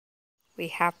we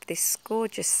have this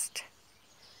gorgeous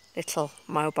little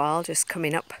mobile just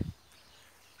coming up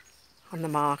on the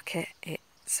market.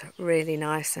 It's really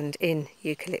nice and in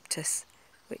Eucalyptus,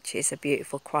 which is a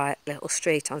beautiful quiet little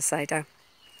street on Sado.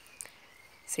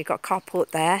 So you've got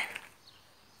carport there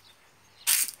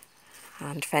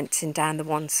and fencing down the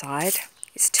one side.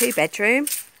 It's 2-bedroom.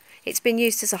 It's been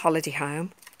used as a holiday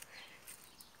home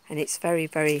and it's very,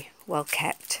 very well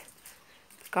kept.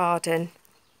 The garden,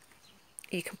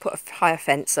 you can put a higher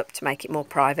fence up to make it more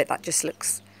private. That just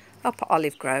looks up at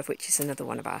Olive Grove, which is another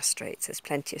one of our streets. There's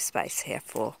plenty of space here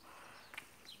for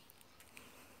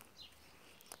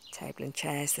table and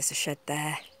chairs. There's a shed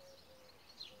there.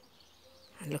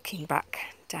 And looking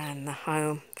back down the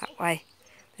home that way,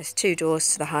 there's 2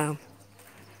 doors to the home.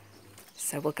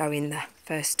 So we'll go in the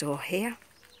first door here.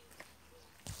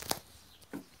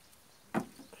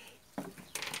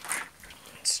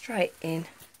 Straight in.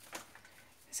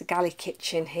 There's a galley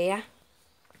kitchen here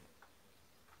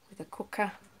with a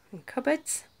cooker and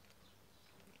cupboards.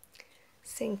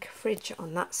 Sink, fridge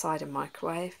on that side and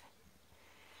microwave.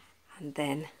 And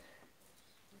then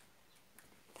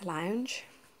the lounge.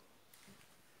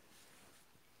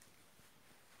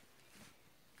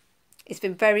 It's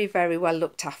been very, very well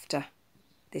looked after,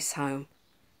 this home.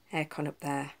 Aircon up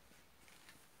there.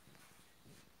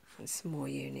 And some more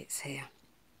units here.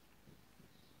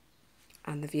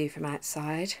 And the view from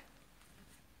outside.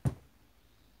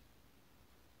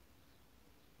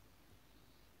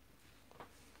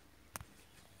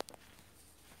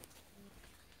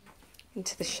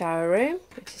 Into the shower room,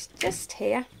 which is just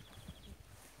here.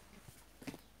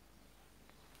 The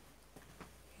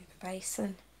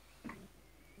basin.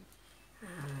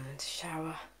 And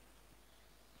shower.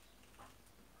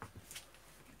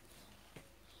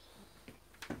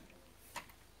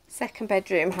 Second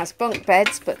bedroom has bunk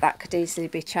beds, but that could easily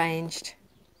be changed.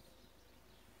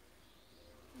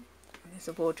 There's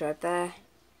a wardrobe there.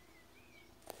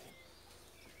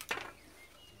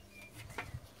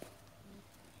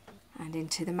 And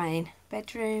into the main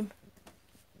bedroom.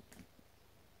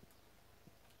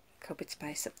 Cupboard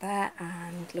space up there,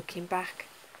 and looking back,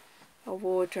 a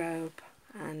wardrobe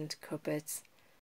and cupboards